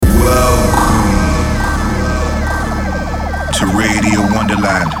to Radio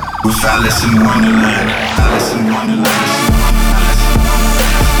Wonderland with Alice in Wonderland. Alice in Wonderland.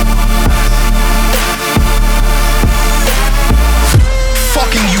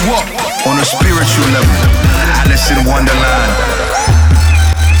 Fucking you up on a spiritual level. Alice in Wonderland.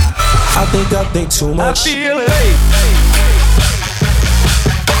 I think too much. I feel it.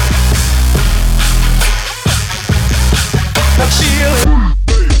 I feel it.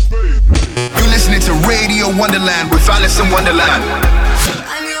 You're listening to Radio Wonderland with Alice in Wonderland.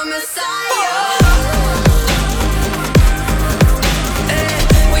 I'm your messiah.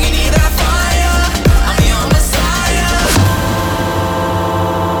 When you need that fire, I'm your messiah.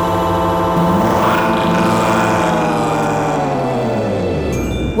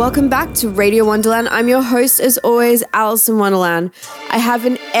 Welcome back to Radio Wonderland. I'm your host, as always, Alice in Wonderland. I have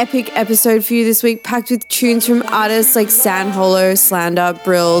an epic episode for you this week, packed with tunes from artists like San Holo, Slander,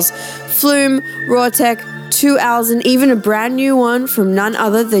 Brills, Flume, Rawtech, 2 Owls, and even a brand new one from none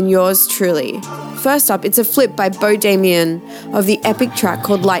other than yours truly. First up, it's a flip by Bo Damien of the epic track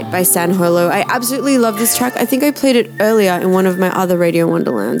called Light by San Holo. I absolutely love this track. I think I played it earlier in one of my other Radio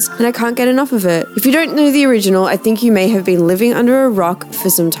Wonderlands, and I can't get enough of it. If you don't know the original, I think you may have been living under a rock for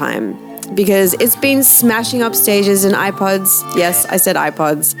some time, because it's been smashing up stages and iPods, yes, I said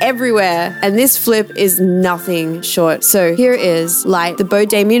iPods, everywhere, and this flip is nothing short. So here is Light, the Bo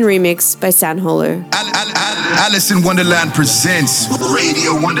Damien remix by San Holo. Alice in Wonderland presents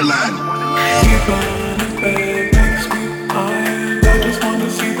Radio Wonderland. Keep on, babe, makes me blind. I just wanna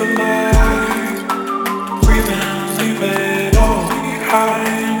see the light. Breathe in, leave it all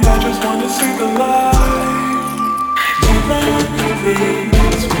behind. I just wanna see the light. Keep on, babe,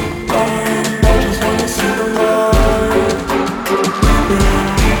 makes me blind. I just wanna see the light. Breathe in,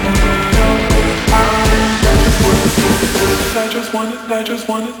 leave it all behind. I just wanna see the light. I just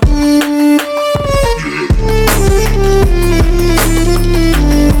wanna.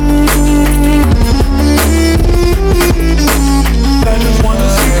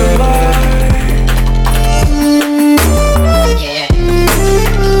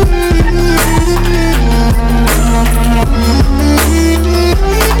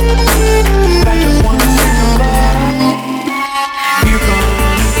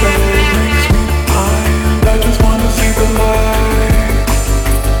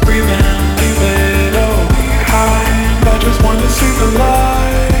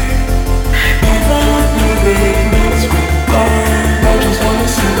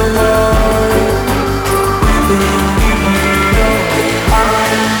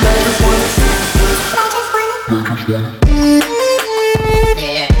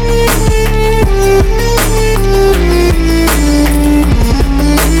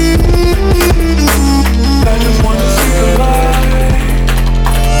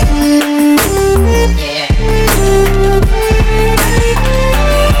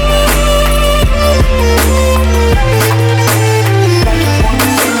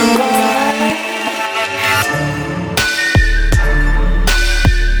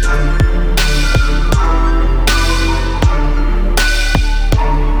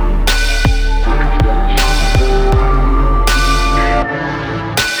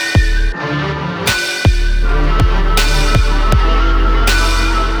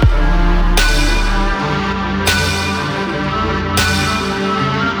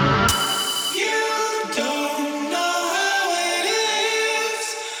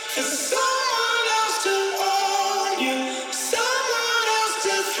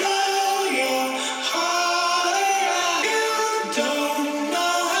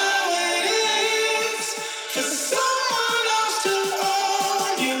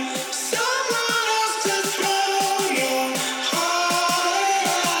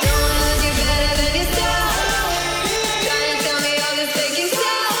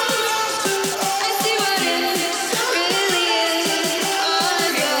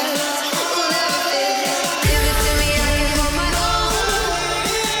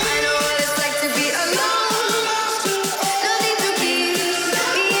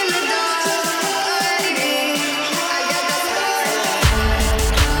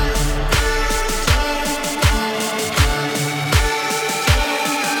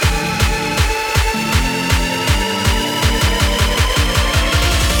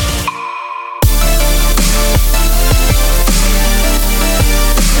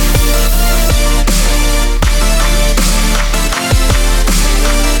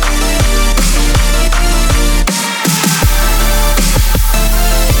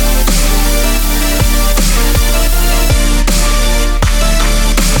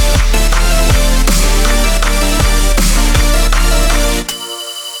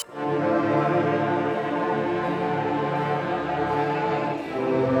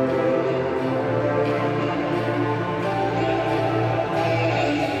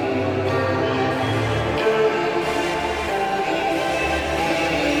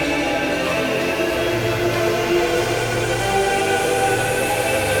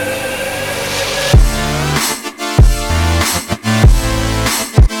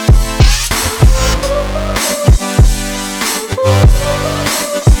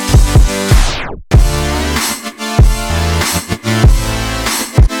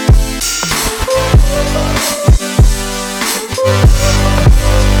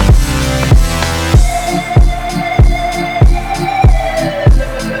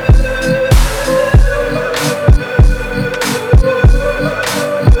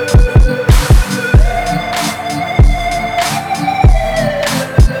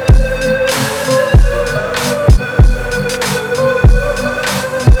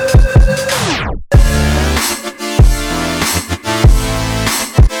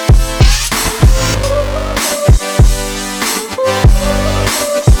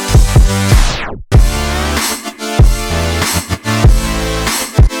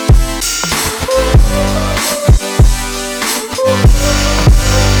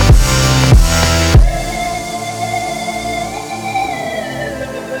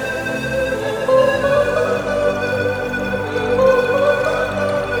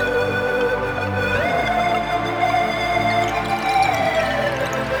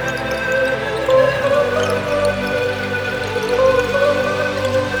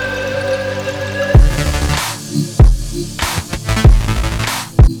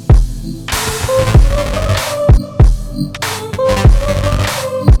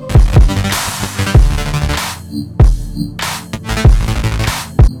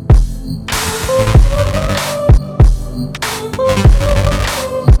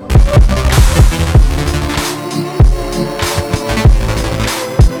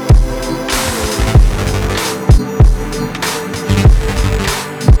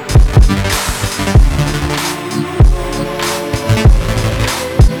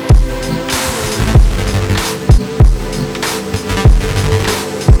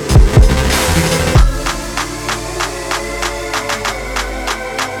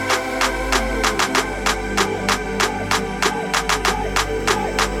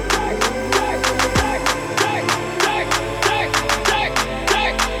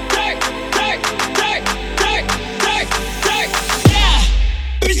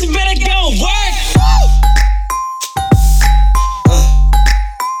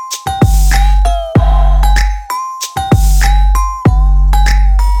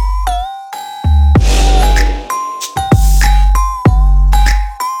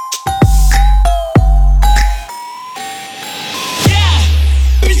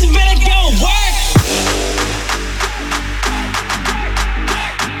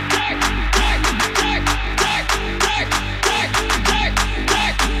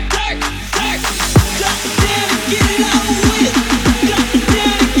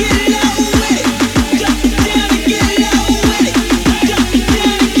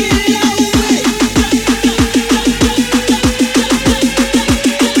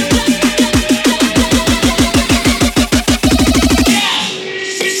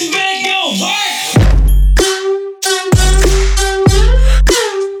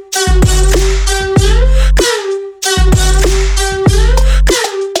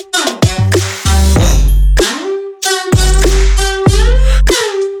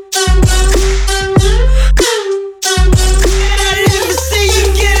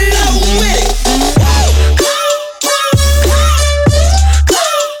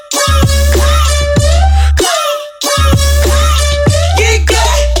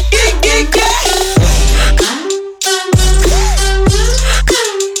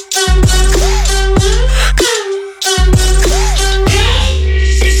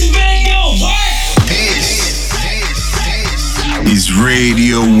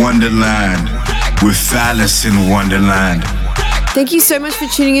 Radio Wonderland with Alice in Wonderland. Thank you so much for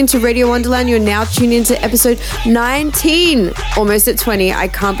tuning in to Radio Wonderland. You're now tuned into episode 19, almost at 20. I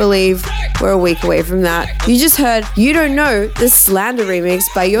can't believe we're a week away from that. You just heard You Don't Know, the Slander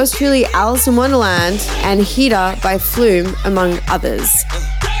remix by yours truly, Alice in Wonderland, and Heater by Flume, among others.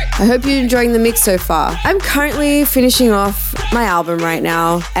 I hope you're enjoying the mix so far. I'm currently finishing off my album right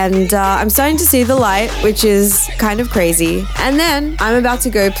now, and I'm starting to see the light, which is kind of crazy. And then I'm about to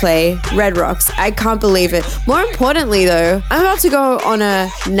go play Red Rocks. I can't believe it. More importantly though, I'm about to go on a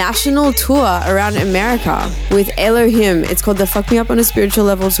national tour around America with Elohim. It's called the Fuck Me Up on a Spiritual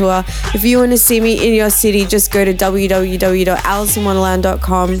Level tour. If you want to see me in your city, just go to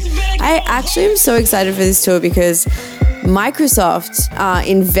www.aliceinwonderland.com. I actually am so excited for this tour because Microsoft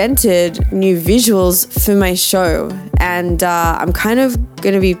invented new visuals for my show, and I'm kind of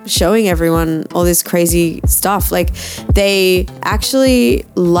going to be showing everyone all this crazy stuff. Like, they actually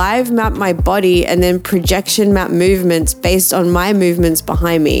live map my body and then projection map movements based on my movements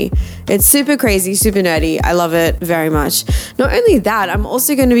behind me. It's super crazy, super nerdy. I love it very much. Not only that, I'm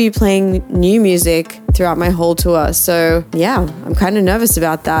also going to be playing new music throughout my whole tour. So yeah, I'm kind of nervous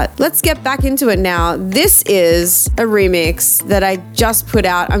about that. Let's get back into it now. This is a remix that I just put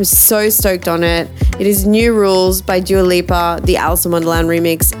out. I'm so stoked on it. It is New Rules by Dua Lipa, the Alice in Wonderland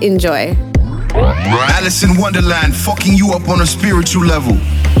remix. Enjoy. Alice in Wonderland, fucking you up on a spiritual level.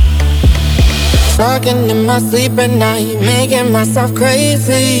 Talking in my sleep at night, making myself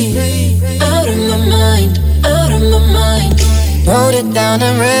crazy. Out of my mind, out of my mind. Wrote it down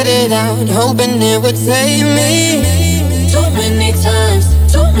and read it out, hoping it would save me. Too many times,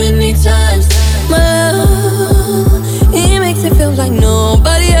 too many times. He makes it feel like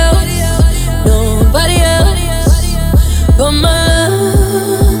nobody else, nobody else. But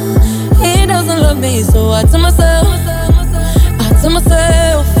he doesn't love me, so I tell myself,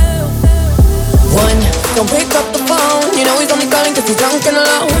 one, don't pick up the phone, you know he's only calling cause he's drunk and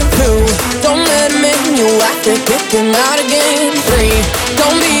alone. Two, don't let him in, you have to kick him out again. Three,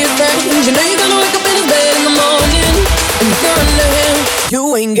 don't be his friend, you know you're gonna wake up in his bed in the morning. And if you're under him,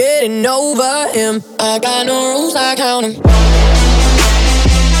 you ain't getting over him. I got no rules, I count them.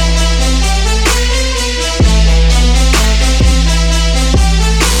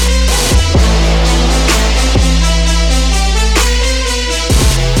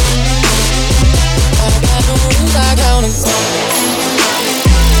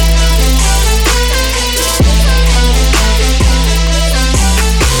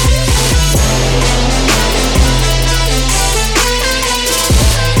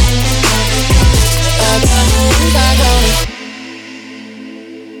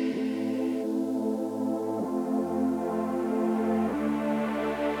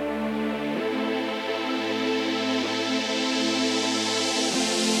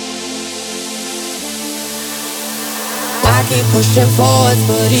 Keep pushing forwards,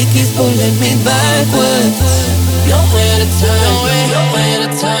 but he keeps pulling me backwards. Nowhere to turn, nowhere to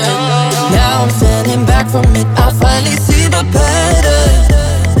turn. Now I'm standing back from it, I finally see the pattern.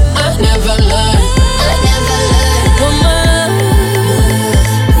 I never learned, but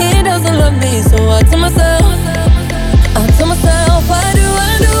he doesn't love me, so I tell myself, I do.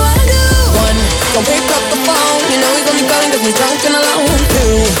 One, don't pick up the phone, you know he's only calling cause he's drunk and alone.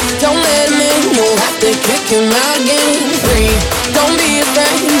 Two, don't let him in, you'll have to kick him out again. Three, don't be his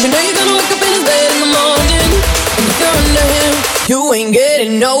friend, you know you're gonna wake up in his bed in the morning. And if you're under him, you ain't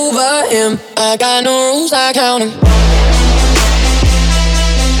getting over him. I got no rules, I count them.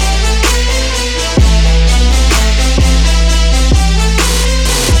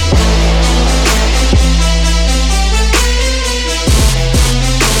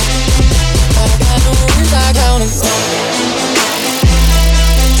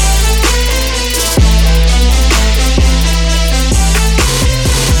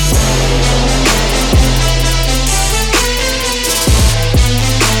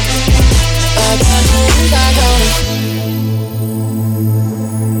 I got no rules, I count them.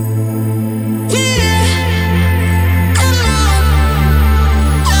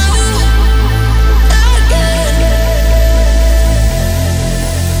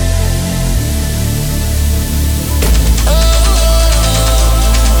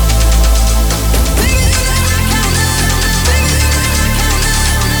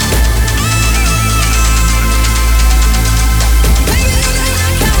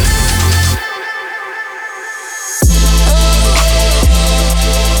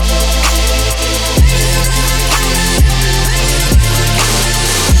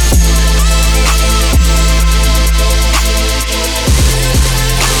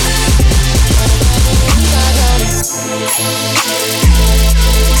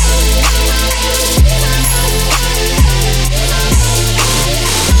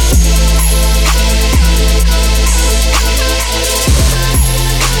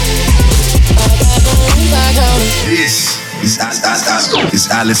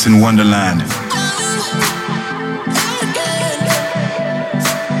 Alice in Wonderland.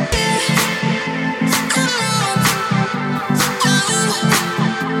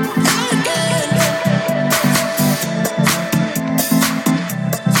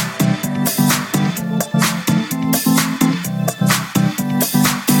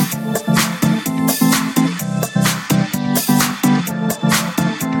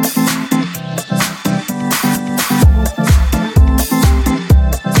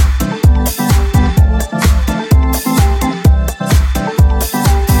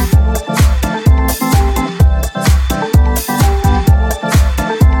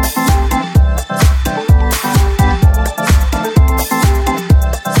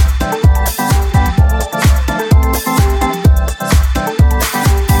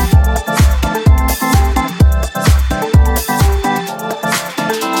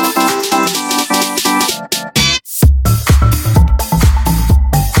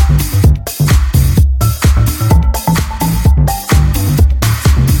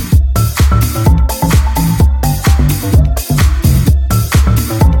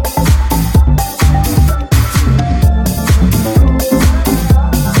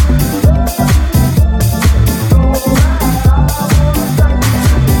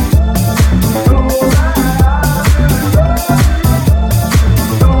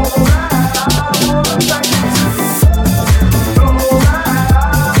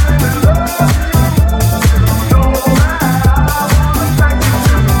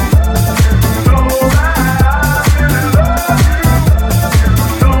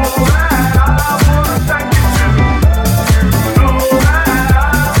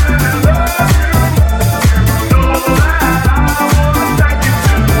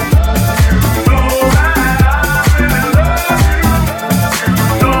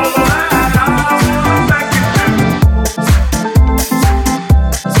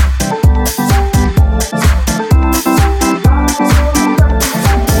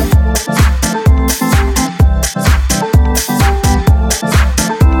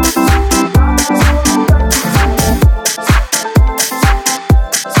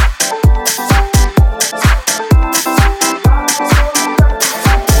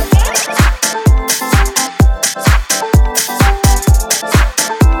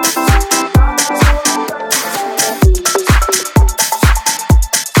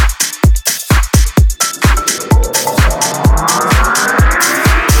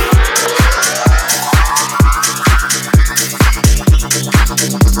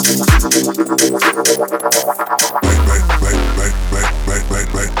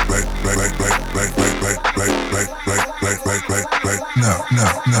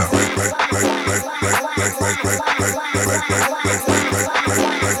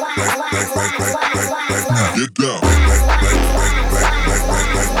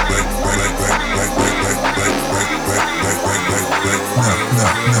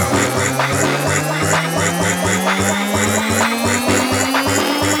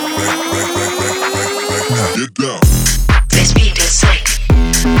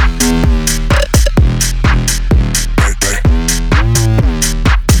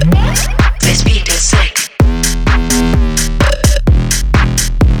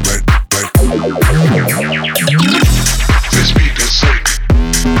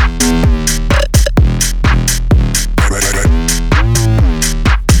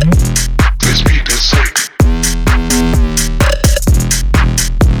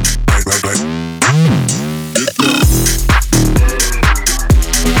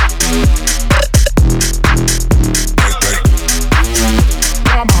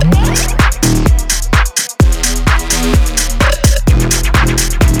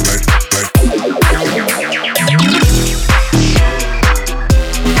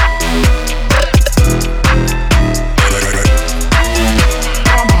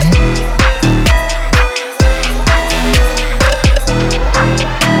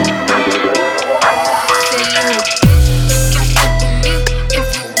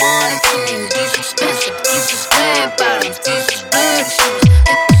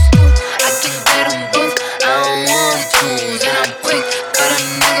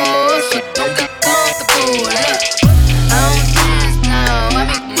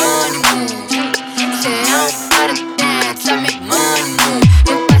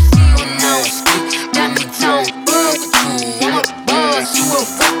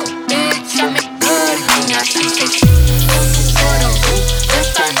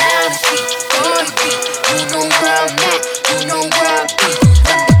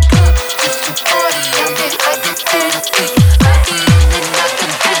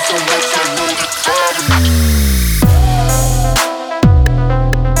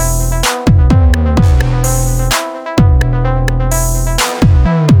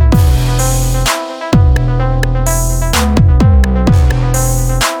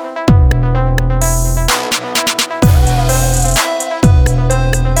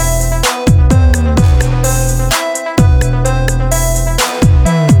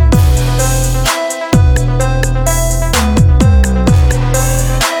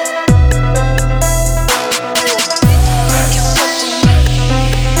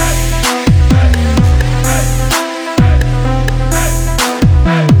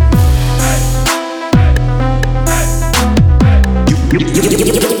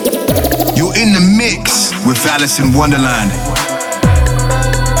 Alice in Wonderland.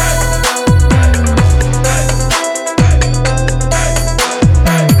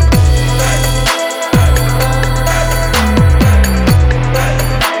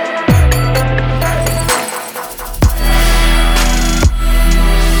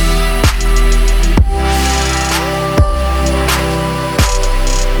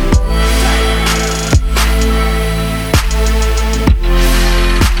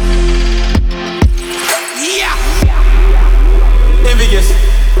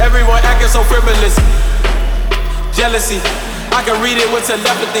 Everyone acting so frivolous. Jealousy, I can read it with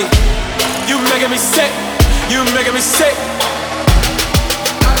telepathy. You making me sick, you making me sick.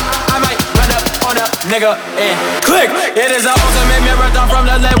 I might run up on a nigga and click. It is an ultimate marathon from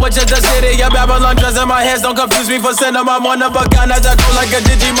the land, which is the city of Babylon. Dress in my hands, don't confuse me for cinema. I'm one of a kind as I go like a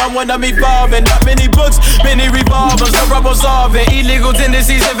Digimon. One of me evolving, not many books, many revolvers. No problem solving, illegal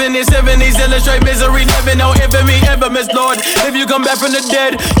tendencies, infinite 70s, illustrate misery, living no infamy, infamous Lord. If you come back from the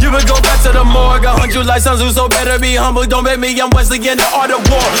dead, you would go back to the morgue. I hunt you like Sun Tzu, so better be humble. Don't make me, I'm Wesley in the art of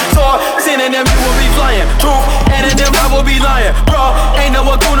war. For sin in them, you will be flying. Proof, and in them, I will be lying. Bro, ain't no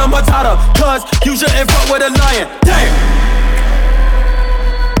Hakuna Matata, cause you shouldn't fuck with a lion. Damn!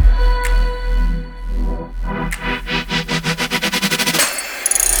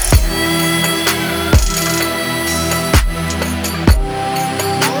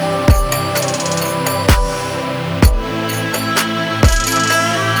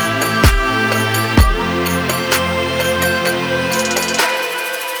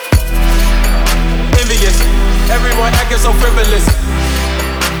 Everyone acting so frivolous.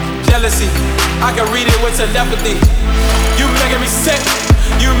 Jealousy, I can read it with telepathy. You making me sick,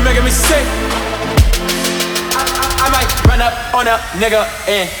 you making me sick. I might run up on a nigga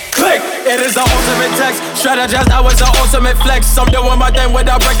and click. It is the ultimate text. Strategize now it's the ultimate flex. I'm doing my thing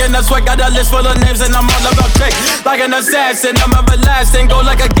without breaking the sweat. Got a list full of names and I'm all about trick. Like an assassin, I'm everlasting. Go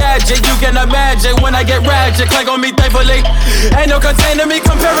like a gadget, you can imagine. When I get ratchet, click on me thankfully. Ain't no containing me,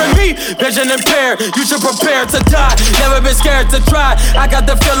 comparing me. Vision impaired, you should prepare to die. Never been scared to try. I got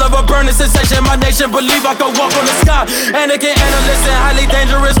the feel of a burning sensation. My nation believe I can walk on the sky. Anakin, analyst, and highly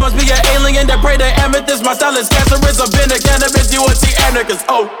dangerous. Must be an alien that pray to amethyst. My style is cancerous. I've been a cannabis, you will see anarchists.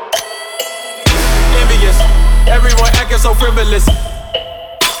 Oh, envious. Everyone acting so frivolous.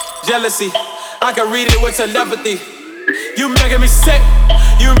 Jealousy, I can read it with telepathy. You making me sick,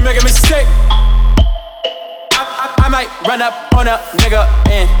 you making me sick. I might run up on a nigga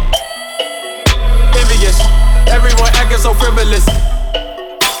and envious. Everyone acting so frivolous.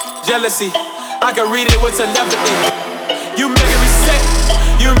 Jealousy, I can read it with telepathy. You making me sick,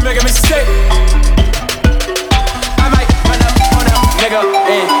 you making me sick. I might run up on a nigga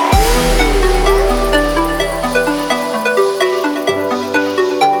and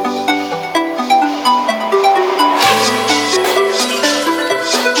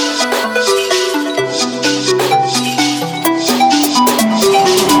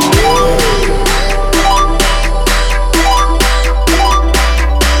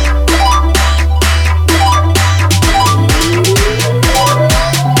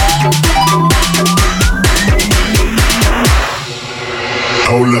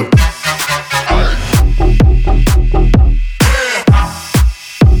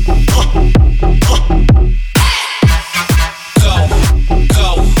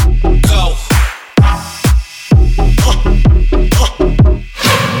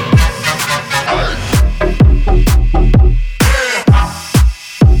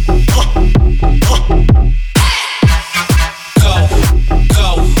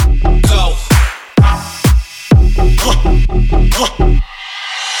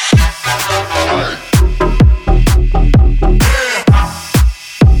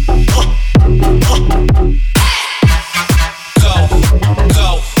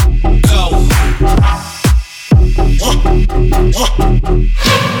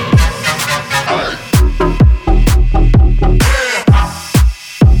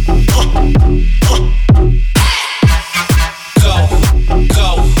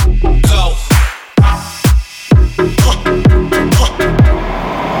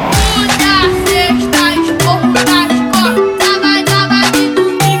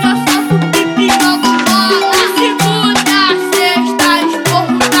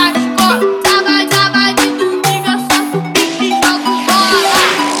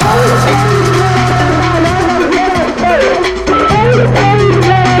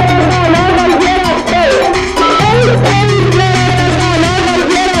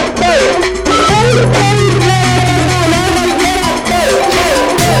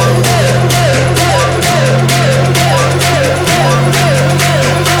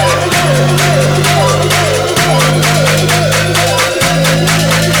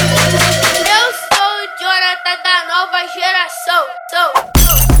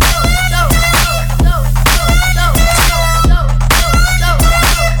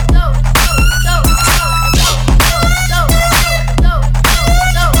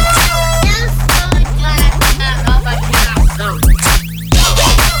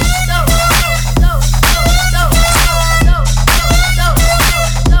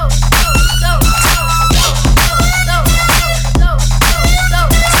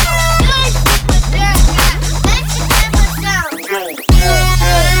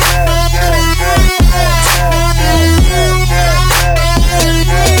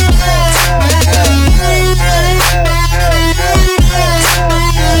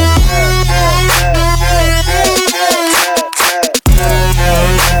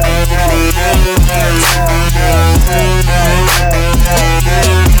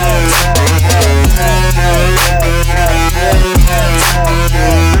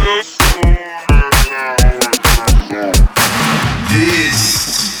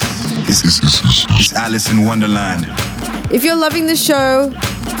Alice in Wonderland. If you're loving the show,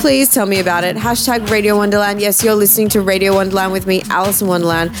 please tell me about it. Hashtag Radio Wonderland. Yes, you're listening to Radio Wonderland with me, Alice in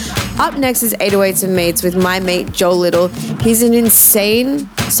Wonderland. Up next is 808s and Mates with my mate Joel Little. He's an insane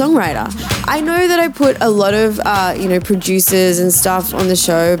songwriter. I know that I put a lot of, producers and stuff on the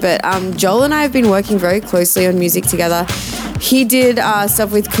show, but Joel and I have been working very closely on music together. He did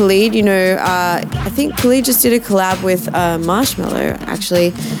stuff with Khalid, I think Khalid just did a collab with Marshmello,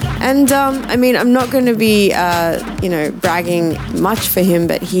 actually. And, I'm not going to be, bragging much for him,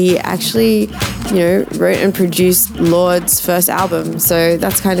 but he actually, wrote and produced Lord's first album. So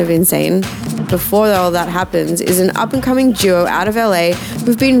that's kind of insane. Before all that happens is an up-and-coming duo out of LA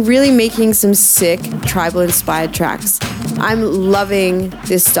who've been really making some sick tribal-inspired tracks. I'm loving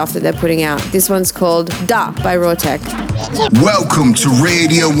this stuff that they're putting out. This one's called Da by Raw Tech. Welcome to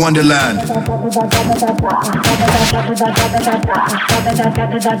Radio Wonderland.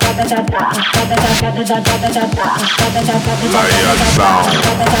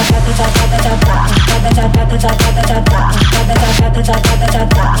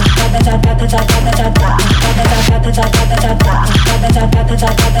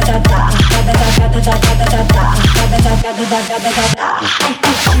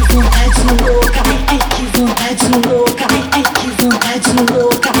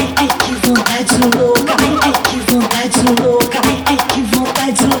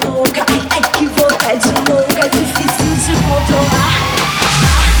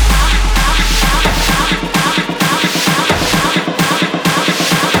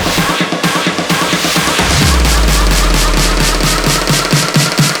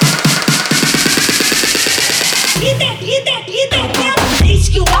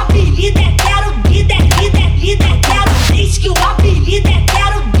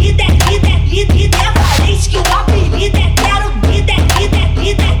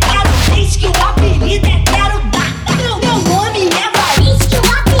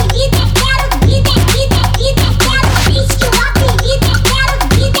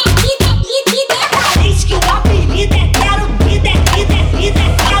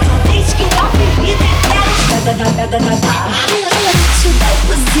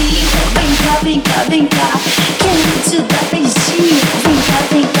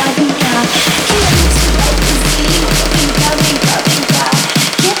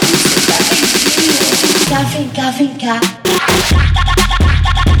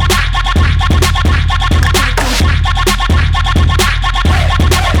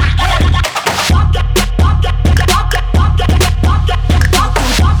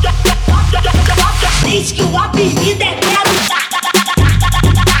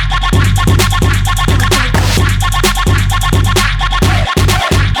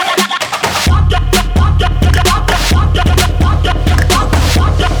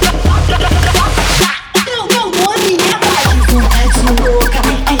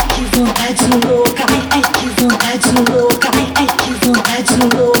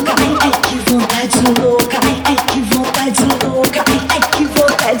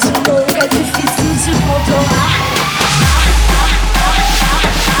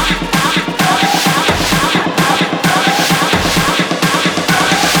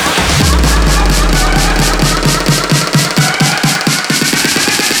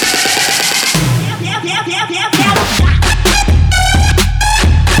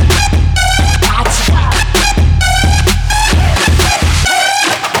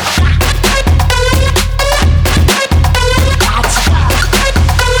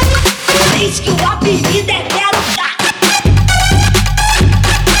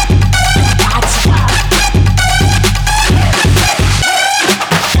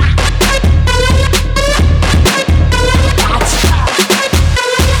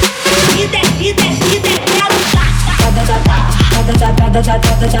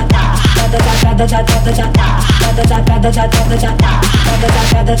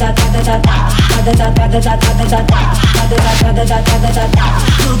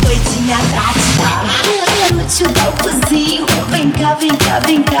 Quero te dar um cozinho, vem cá, vem cá,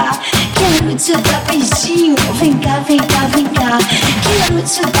 vem cá. Quero te dar beijinho, vem cá, vem cá, vem cá. Quero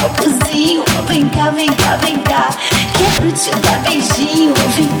te dar um cozinho, vem cá, vem cá, vem cá. Quero te dar beijinho,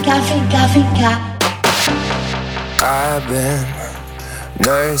 vem cá, vem cá, vem cá. I've been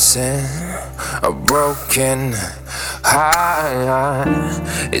nursing a broken heart.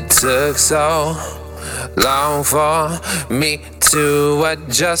 It took so long for me to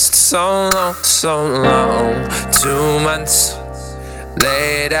adjust, so long. 2 months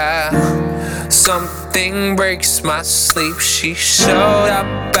later, something breaks my sleep. She showed up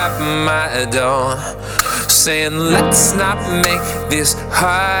at my door, saying let's not make this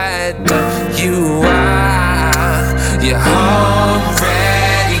hard, but you are, you're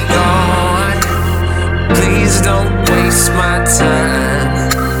already gone. Please don't waste my time.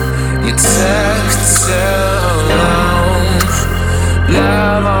 You took too long.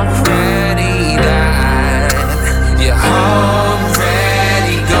 Love already died. You're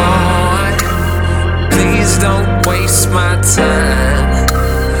already gone. Please don't waste my time.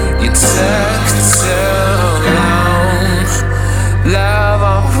 You took too long. Love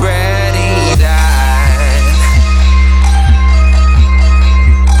already died.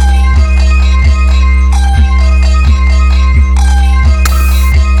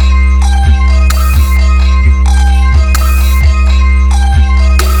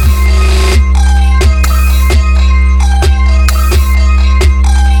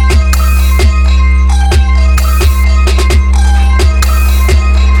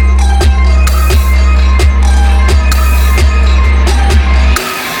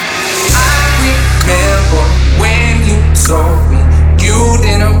 Told me you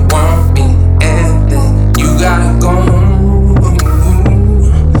didn't want me, and then you gotta go.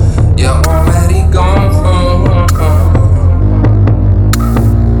 You're already gone.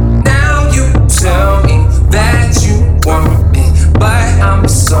 Now you tell me that you want me, but I'm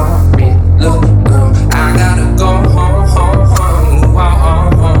sorry. Look, girl, I gotta go home.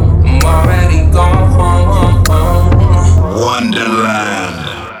 I'm already gone. Wonderland.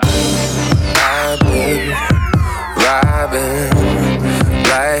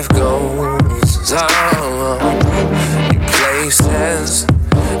 Life goes on. Places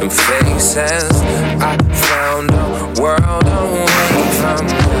and faces. I found a world away from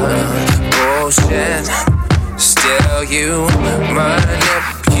the bullshit. Still you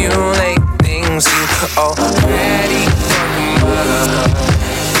manipulate things you already remember.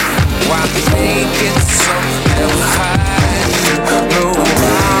 Why make it so hard to move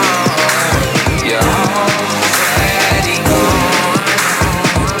on? You're already gone.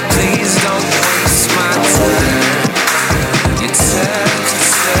 Please don't waste my time. You took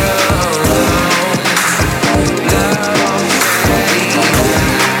too long. Love already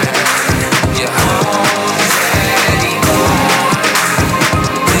died. You're already gone.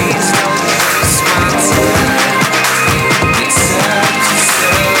 Please don't waste my time. You took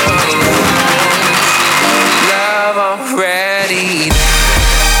too long. Love already died.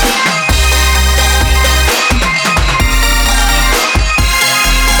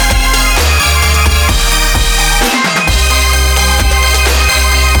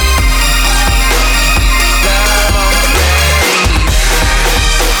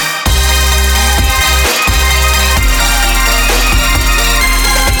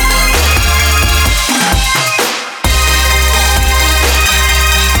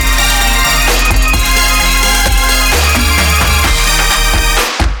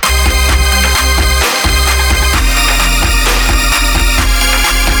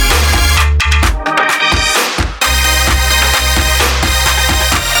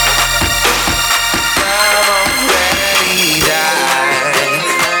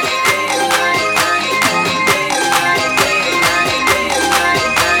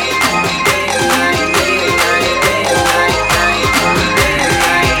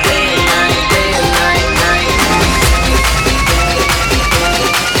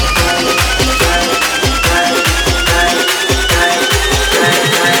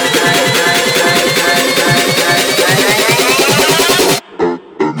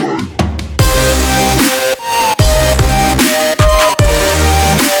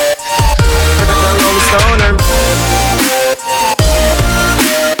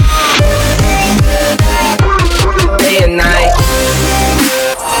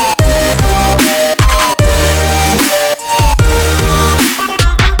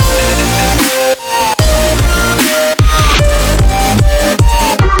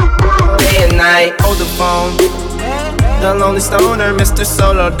 The lonely stoner, Mr.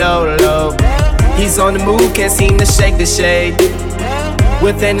 Solo Dolo. He's on the move, can't seem to shake the shade.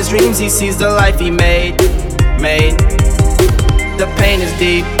 Within his dreams, he sees the life he made. The pain is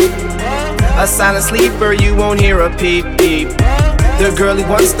deep. A silent sleeper, you won't hear a peep peep. The girl he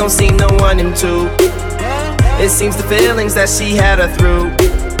wants don't seem to want him to. It seems the feelings that she had her through.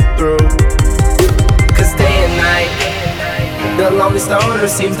 Cause day and night, the lonely stoner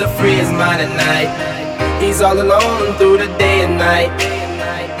seems to free his mind at night. He's all alone through the day and night.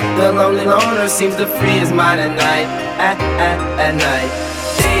 The lonely loner seems to free his mind at night. At night,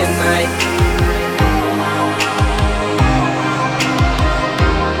 day and night.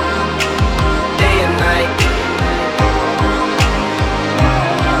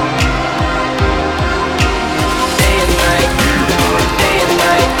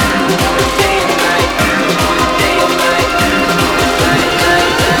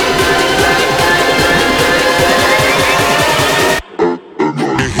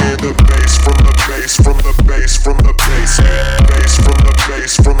 bass, from the bass, from the bass, bass from the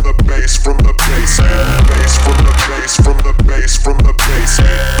bass, from the bass, from the bass, bass from the bass, from the bass, from the bass,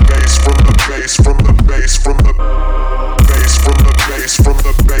 bass from the bass, from the bass, from the bass, from the bass, from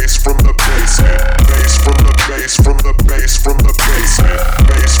the bass, from the bass, bass from the bass, from the bass, from the bass,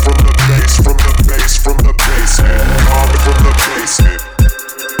 bass from the bass, from the bass, from the bass, calm from the bass.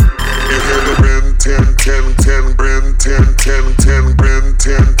 You hear the rin, 10, 10, 10, grin, 10, 10, 10, grin,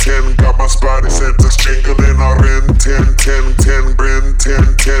 10, 10. Got my spotty senses jingling. I rin, 10, 10, 10, grin,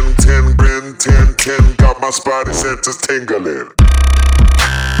 10, 10, 10, grin, 10, 10. Got my spotty senses tingling.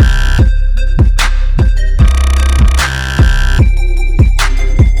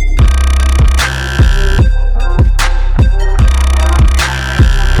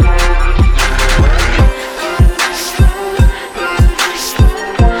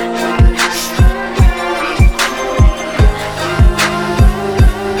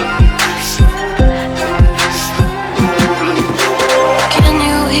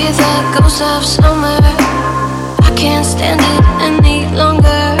 Of summer, I can't stand it any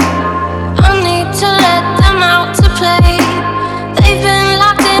longer. I need to let them out to play. They've been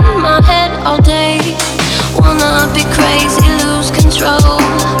locked in my head all day. Wanna be crazy, lose control.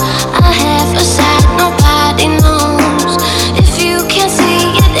 I have a side nobody knows. If you can't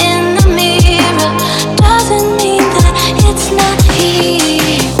see it in the mirror, doesn't mean that it's not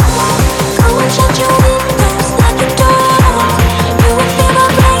here. Go and shut your windows, lock your doors. You will feel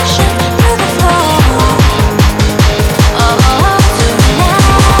vibration.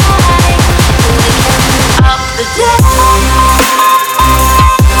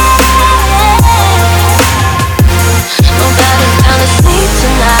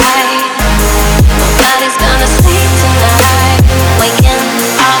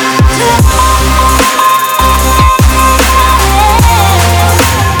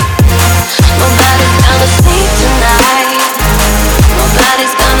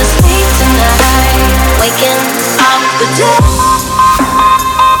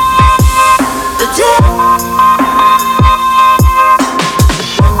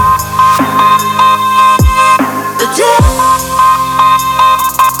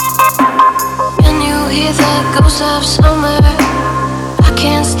 Of summer, I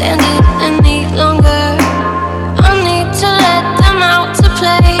can't stand it any longer. I need to let them out to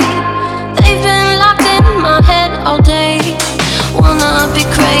play. They've been locked in my head all day. Wanna be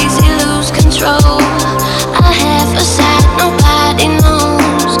crazy, lose control. I have a side nobody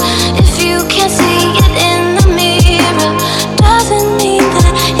knows. If you can't see it in the mirror, doesn't mean that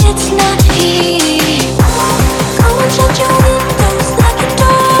it's not here. Go and shut your windows, lock your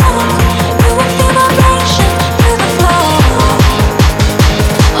doors. You will feel vibration.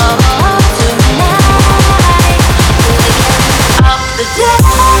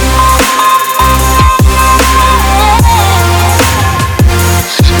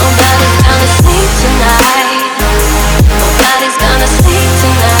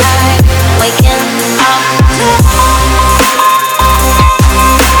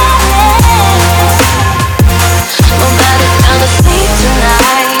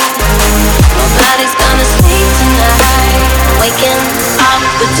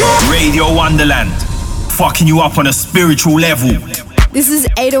 Radio Wonderland, fucking you up on a spiritual level. This is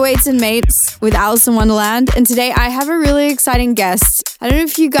 808s and Mates with Alice in Wonderland, and today I have a really exciting guest. I don't know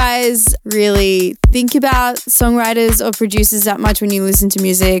if you guys really think about songwriters or producers that much when you listen to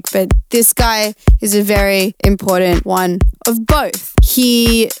music, but this guy is a very important one of both.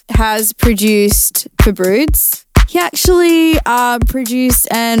 He has produced for Broods. He actually produced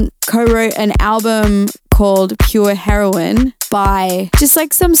and co-wrote an album called Pure Heroin by just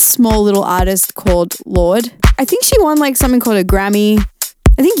like some small little artist called Lorde. I think she won like something called a Grammy.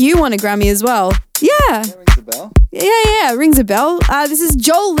 I think you won a Grammy as well. Yeah. That rings a bell. Yeah, rings a bell. This is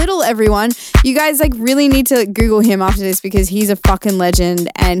Joel Little, everyone. You guys like really need to Google him after this because he's a fucking legend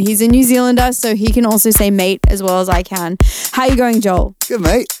and he's a New Zealander, so he can also say mate as well as I can. How you going, Joel? Good,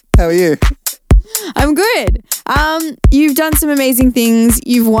 mate. How are you? I'm good. You've done some amazing things.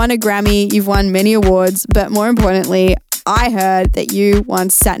 You've won a Grammy. You've won many awards. But more importantly, I heard that you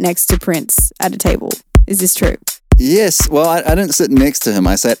once sat next to Prince at a table. Is this true? Yes. Well, I didn't sit next to him.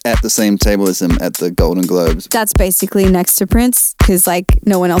 I sat at the same table as him at the Golden Globes. That's basically next to Prince because, like,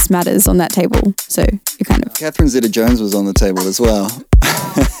 no one else matters on that table. So you're kind of... Catherine Zeta-Jones was on the table as well.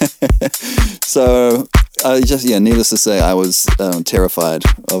 So... needless to say, I was terrified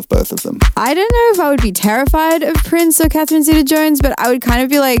of both of them. I don't know if I would be terrified of Prince or Catherine Zeta-Jones, but I would kind of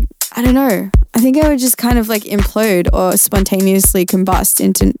be like, I don't know. I think I would just kind of like implode or spontaneously combust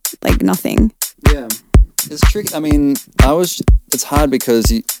into like nothing. Yeah. It's tricky. I mean, it's hard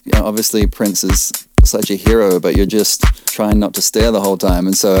because obviously Prince is such a hero, but you're just trying not to stare the whole time.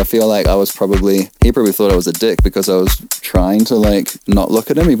 And so I feel like he probably thought I was a dick because I was trying to like not look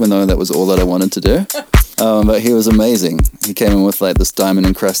at him, even though that was all that I wanted to do. But he was amazing. He came in with like this diamond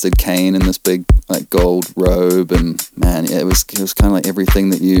encrusted cane and this big like gold robe, and man, yeah, it was kind of like everything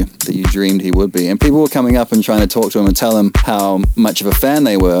that you dreamed he would be. And people were coming up and trying to talk to him and tell him how much of a fan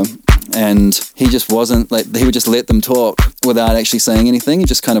they were. And he just wasn't like, he would just let them talk without actually saying anything,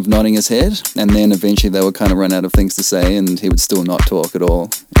 just kind of nodding his head. And then eventually they would kind of run out of things to say and he would still not talk at all.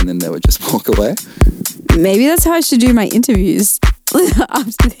 And then they would just walk away. Maybe that's how I should do my interviews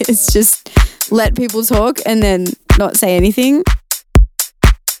after this. Just let people talk and then not say anything.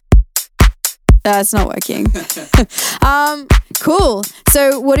 That's not working. Cool.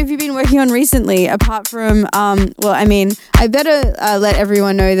 So what have you been working on recently apart from, I better let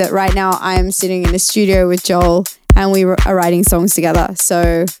everyone know that right now I am sitting in a studio with Joel and we are writing songs together.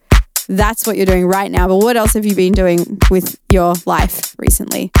 So that's what you're doing right now. But what else have you been doing with your life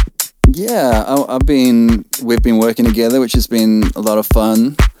recently? Yeah, we've been working together, which has been a lot of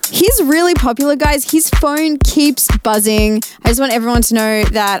fun. He's really popular, guys. His phone keeps buzzing. I just want everyone to know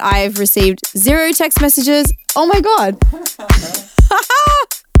that I've received 0 text messages. Oh my God.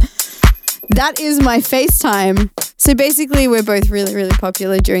 That is my FaceTime. So basically, we're both really, really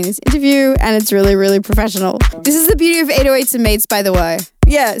popular during this interview and it's really, really professional. This is the beauty of 808s and Mates, by the way.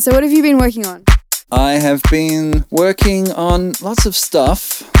 Yeah, so what have you been working on? I have been working on lots of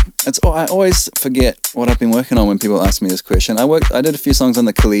stuff. I always forget what I've been working on when people ask me this question. I did a few songs on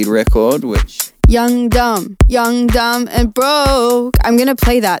the Khalid record, which... Young, dumb, and broke. I'm going to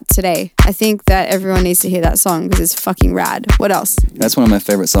play that today. I think that everyone needs to hear that song because it's fucking rad. What else? That's one of my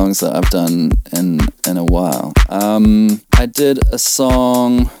favorite songs that I've done in a while. I did a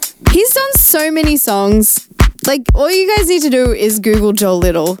song... He's done so many songs. Like, all you guys need to do is Google Joel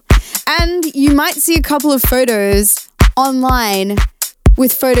Little. And you might see a couple of photos online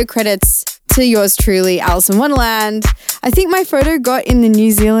with photo credits to yours truly, Alice in Wonderland. I think my photo got in the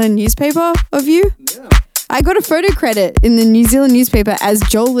New Zealand newspaper of you. Yeah. I got a photo credit in the New Zealand newspaper as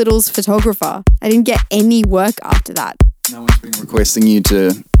Joel Little's photographer. I didn't get any work after that. No one's been requesting you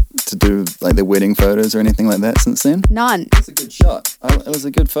to do like the wedding photos or anything like that since then? None. It's a good shot. It was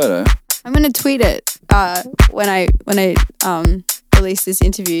a good photo. I'm going to tweet it when I release this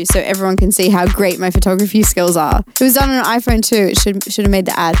interview so everyone can see how great my photography skills are. It was done on an iPhone too. It should have made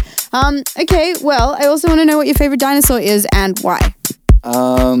the ad. Okay, well, I also want to know what your favorite dinosaur is and why.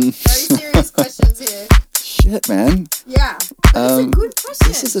 Very serious questions here. Shit, man. Yeah, that's a good question.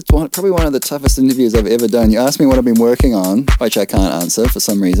 This is probably one of the toughest interviews I've ever done. You ask me what I've been working on, which I can't answer for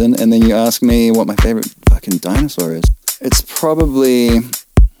some reason, and then you ask me what my favorite fucking dinosaur is. It's probably...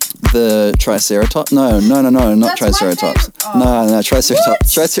 the Triceratops? No, not Triceratops. No, Triceratops.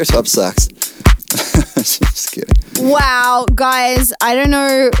 What? Triceratops sucks. Just kidding. Wow, guys, I don't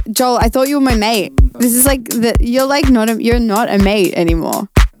know, Joel. I thought you were my mate. This is like you're not a mate anymore.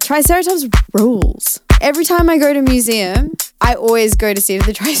 Triceratops rules. Every time I go to a museum, I always go to see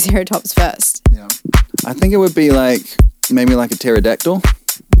the Triceratops first. Yeah, I think it would be maybe like a pterodactyl,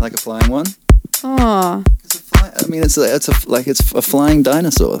 like a flying one. Oh. I mean, it's a flying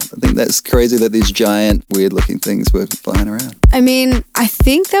dinosaur. I think that's crazy that these giant, weird-looking things were flying around. I mean, I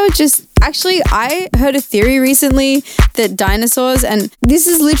think they were just... Actually, I heard a theory recently that dinosaurs, and this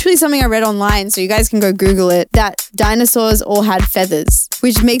is literally something I read online, so you guys can go Google it, that dinosaurs all had feathers,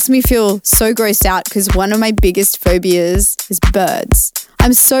 which makes me feel so grossed out because one of my biggest phobias is birds.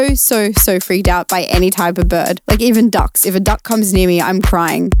 I'm so freaked out by any type of bird. Like even ducks. If a duck comes near me, I'm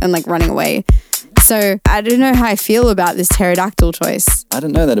crying and like running away. So I don't know how I feel about this pterodactyl choice. I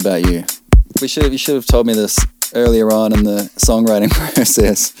didn't know that about you. You should have told me this earlier on in the songwriting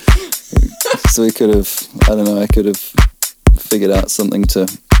process. So we could have, I could have figured out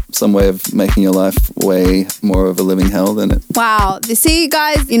some way of making your life way more of a living hell than it. Wow. See,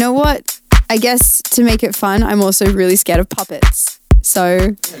 guys, you know what? I guess to make it fun, I'm also really scared of puppets.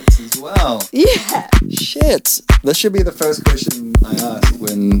 So... Yes, as well. Yeah. Shit. This should be the first question I asked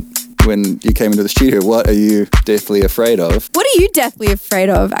when you came into the studio. What are you deathly afraid of? What are you deathly afraid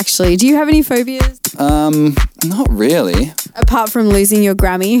of, actually? Do you have any phobias? Not really. Apart from losing your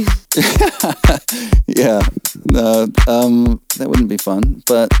Grammy? Yeah. No, that wouldn't be fun.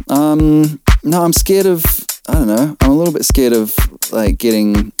 But, no, I'm scared of I don't know. I'm a little bit scared of like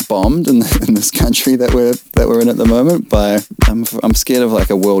getting bombed in this country that we're in at the moment. I'm scared of like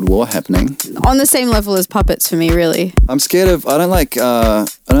a world war happening. On the same level as puppets for me, really. I'm scared of. I don't like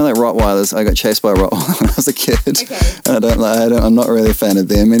Rottweilers. I got chased by a Rottweiler when I was a kid. Okay. I'm not really a fan of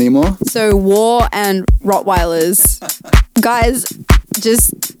them anymore. So war and Rottweilers, guys.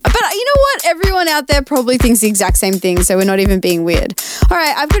 But you know what? Everyone out there probably thinks the exact same thing, so we're not even being weird. All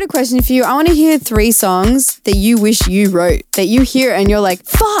right, I've got a question for you. I want to hear 3 songs that you wish you wrote, that you hear and you're like,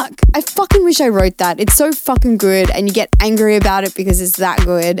 fuck, I fucking wish I wrote that. It's so fucking good, and you get angry about it because it's that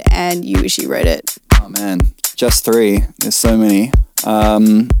good, and you wish you wrote it. Oh man, just 3. There's so many.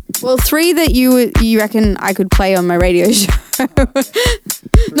 Well, 3 that you reckon I could play on my radio show.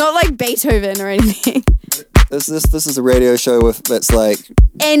 Not like Beethoven or anything. This is a radio show that's like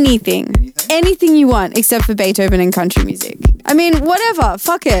anything you want except for Beethoven and country music. I mean, whatever,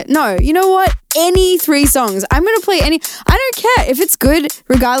 fuck it. No, you know what? Any 3 songs. I'm gonna play any. I don't care if it's good,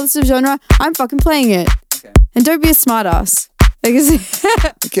 regardless of genre. I'm fucking playing it. Okay. And don't be a smartass.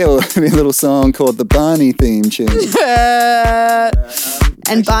 Okay, well, it'll be a little song called the Barney theme tune.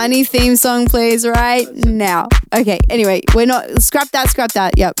 And Barney theme song plays right now. Okay, anyway, we're not... Scrap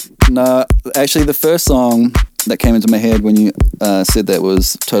that, yep. No, actually, the first song that came into my head when you said that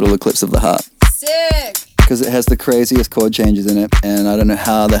was Total Eclipse of the Heart. Sick! Because it has the craziest chord changes in it, and I don't know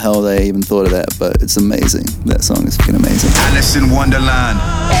how the hell they even thought of that, but it's amazing. That song is fucking amazing. Alice in Wonderland.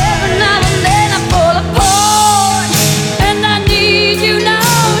 Every now and then I fall apart, and I need you now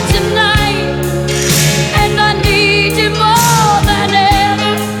tonight, and I need you more than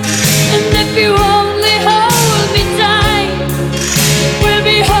ever. And if you only hold me tight, we'll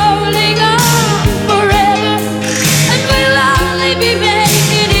be holding on forever, and we'll only be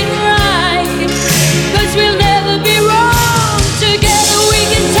making it right, 'cause we'll never be wrong. Together we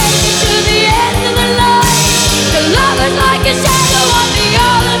can take it to the end of the line. The love is like a shadow on me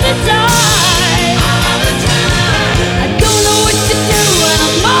all of the time. I don't know what to do and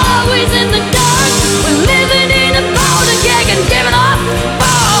I'm always in the dark. We're living in a powder keg and giving off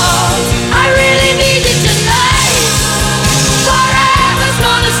balls. I really need you tonight. Forever's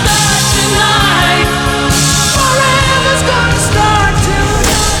gonna start tonight. Forever's gonna start tonight.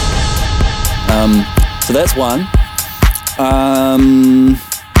 So that's one. I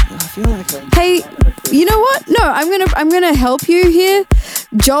feel like Hey, you know what? No, I'm gonna help you here.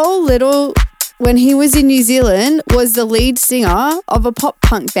 Joel Little, when he was in New Zealand, was the lead singer of a pop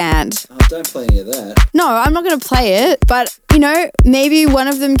punk band. Oh, don't play any of that. No, I'm not gonna play it, but you know, maybe one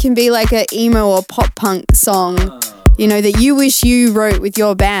of them can be like a emo or pop punk song. You know, that you wish you wrote with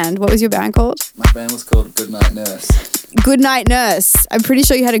your band. What was your band called? My band was called Goodnight Nurse. Goodnight Nurse. I'm pretty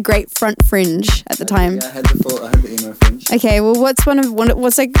sure you had a great front fringe at the time. Yeah, I had the emo fringe. Okay, well, what's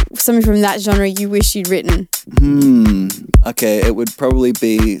like something from that genre you wish you'd written? Okay, it would probably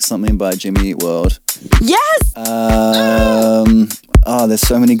be something by Jimmy Eat World. Yes. Oh, there's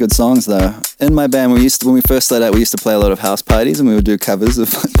so many good songs though. In my band, when we first started out, we used to play a lot of house parties and we would do covers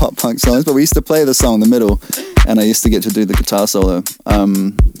of pop punk songs. But we used to play the song in the middle, and I used to get to do the guitar solo.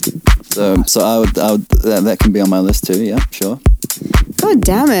 So I would that can be on my list too. Yeah, sure. God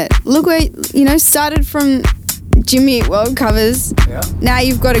damn it! Look where started from Jimmy Eat World covers. Yeah. Now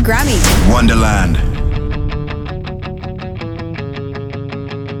you've got a Grammy. Wonderland.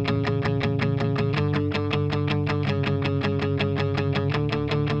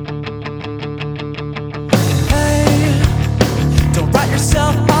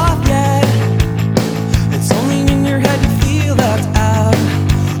 Yourself off yet. It's only in your head you feel left out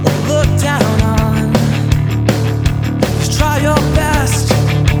or looked down on. Just try your best,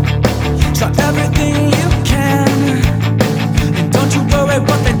 try everything you can, and don't you worry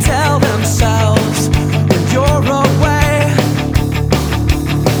what they tell themselves.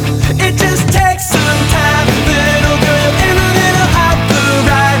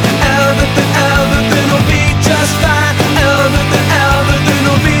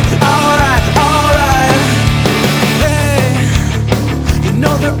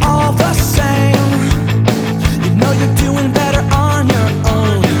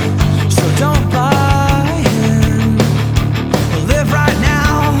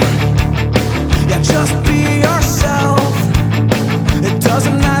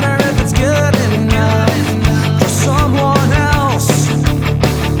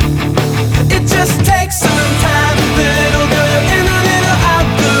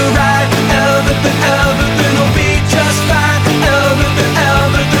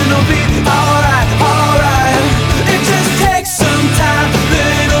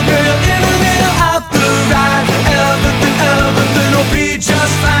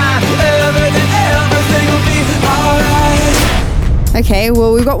 Okay,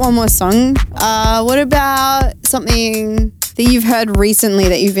 well, we've got one more song. What about something that you've heard recently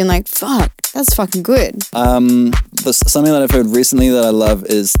that you've been like, fuck, that's fucking good? Something that I've heard recently that I love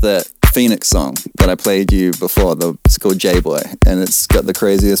is that Phoenix song that I played you before. It's called J-Boy, and it's got the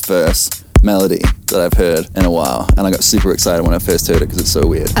craziest verse melody that I've heard in a while, and I got super excited when I first heard it because it's so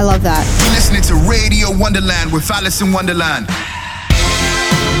weird. I love that. You're listening to Radio Wonderland with Alice in Wonderland.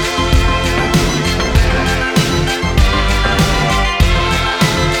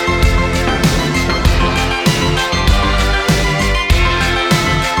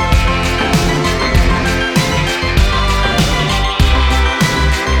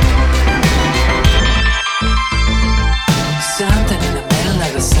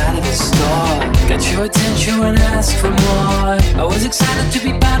 Got your attention when I ask for more. I was excited to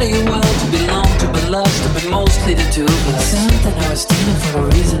be part of your world, to belong, to be loved, to be mostly the two of us. Something I was stealing for a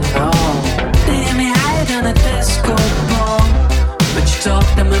reason at all. They hit me higher than a disco ball, but you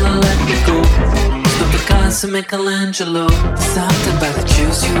talked, I'm gonna let me go. Stop the cars and Michelangelo. Something about the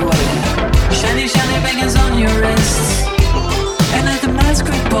shoes you wear, shiny, shiny bangers on your wrists. And at the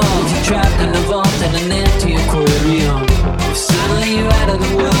masquerade ball, you're trapped in a vault and an empty aquarium. Suddenly you're out of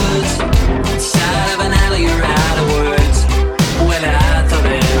the woods, inside of an alley you're out of words. Well, I thought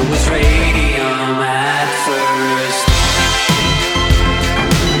it was radium at first.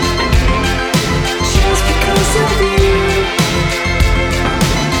 Just because of you,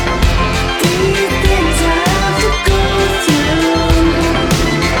 these things I have to go through.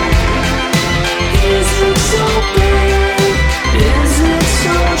 Is it so bad? Is it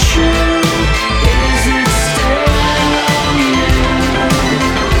so true? Is it still?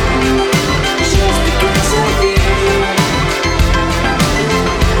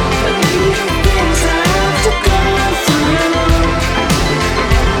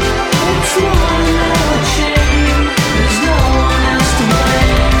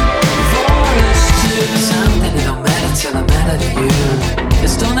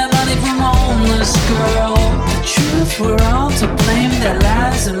 Girl, the truth, we're all to blame. Their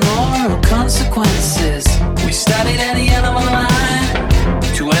lies and moral consequences. We started at the end of a line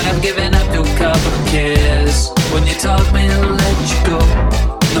to end up giving up to a couple of kids. When you talk me, I'll let you go.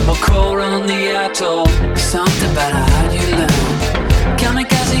 No more cold on the atoll. Something about how you learn.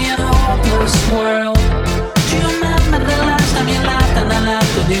 Kamikaze in a hopeless world. Do you remember the last time you laughed and I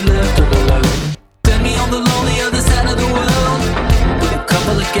laughed and you left all alone? Put me on the lonely other side of the world. With a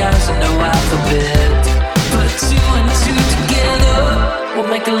couple of guys and no alphabet. Put two and two together, we'll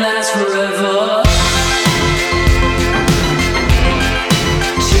make it last forever.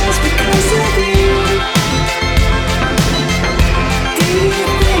 Just because of you, these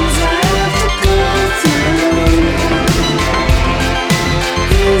things I have to go through.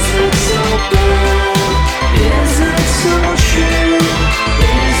 Is it so bad? Is it so true?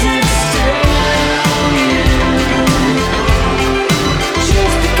 Is it still you?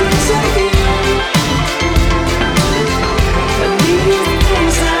 Just because of you.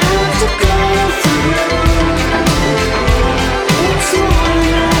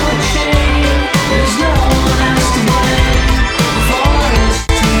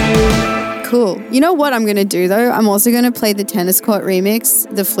 Cool. You know what I'm going to do though? I'm also going to play the Tennis Court remix,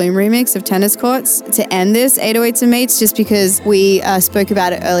 the Flume remix of Tennis Courts to end this 808s and Mates, just because we spoke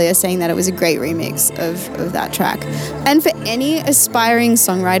about it earlier, saying that it was a great remix of that track. And for any aspiring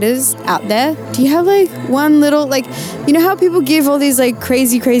songwriters out there, do you have like one little, like, you know how people give all these like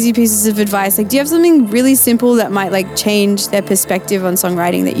crazy pieces of advice? Like, do you have something really simple that might like change their perspective on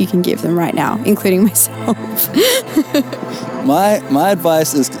songwriting that you can give them right now, including myself? My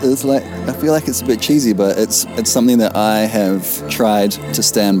advice is like, I feel like it's a bit cheesy, but it's something that I have tried to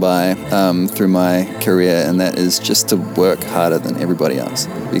stand by through my career, and that is just to work harder than everybody else.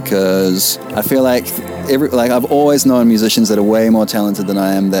 Because I feel like I've always known musicians that are way more talented than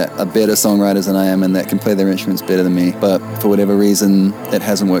I am, that are better songwriters than I am, and that can play their instruments better than me. But for whatever reason, it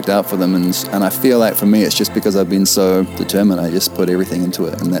hasn't worked out for them. And I feel like for me, it's just because I've been so determined. I just put everything into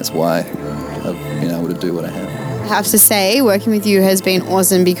it, and that's why I've been able to do what I have. I have to say, working with you has been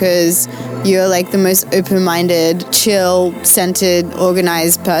awesome because you're like the most open-minded, chill-centered,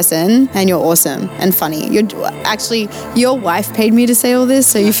 organized person, and you're awesome and funny. Your wife paid me to say all this,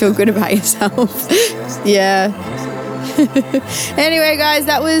 so you feel good about yourself. Yeah. Anyway, guys,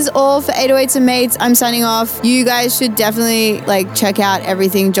 that was all for 808s and Mates. I'm signing off. You guys should definitely like check out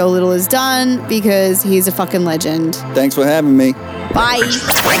everything Joe Little has done because he's a fucking legend. Thanks for having me. Bye.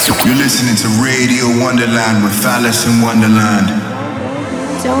 You're listening to Radio Wonderland with Alice in Wonderland.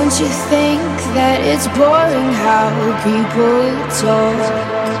 Don't you think that it's boring how people talk?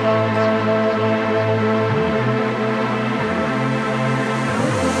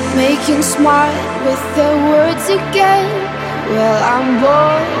 making smart with their words again. Well, I'm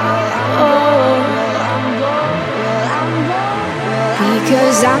bored.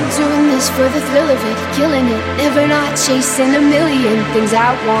 Because I'm doing this for the thrill of it, killing it, never not chasing a million things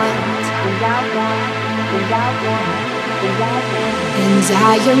I want. And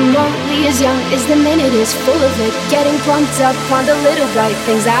I am only as young as the minute is full of it, getting pumped up on the little bright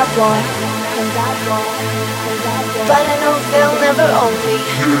things I want. But I know they'll never own me.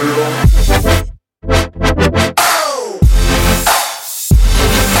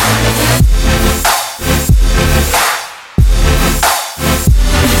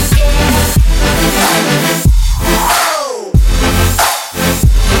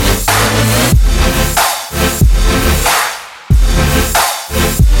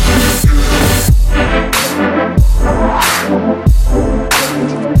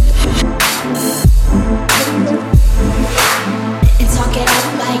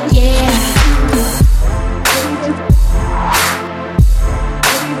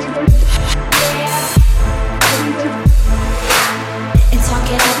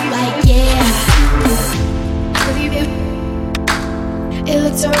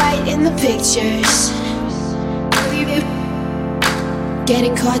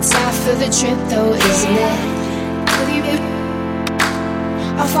 Getting caught half of the trip though, isn't it?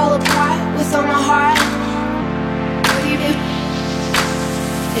 I'll fall apart with all my heart.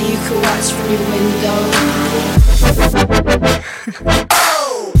 And you could watch from your window.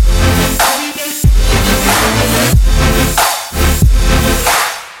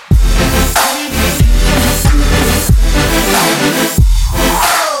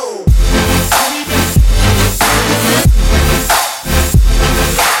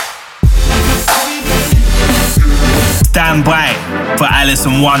 Stand by for Alice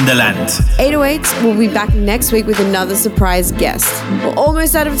in Wonderland. 808s will be back next week with another surprise guest. We're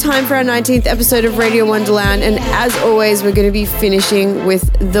almost out of time for our 19th episode of Radio Wonderland, and as always, we're going to be finishing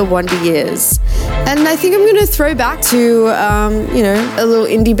with The Wonder Years. And I think I'm going to throw back to, a little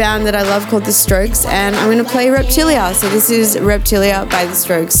indie band that I love called The Strokes, and I'm going to play Reptilia. So this is Reptilia by The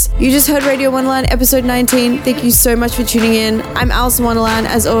Strokes. You just heard Radio Wonderland, episode 19. Thank you so much for tuning in. I'm Alice in Wonderland.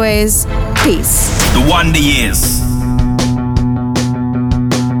 As always, peace. The Wonder Years.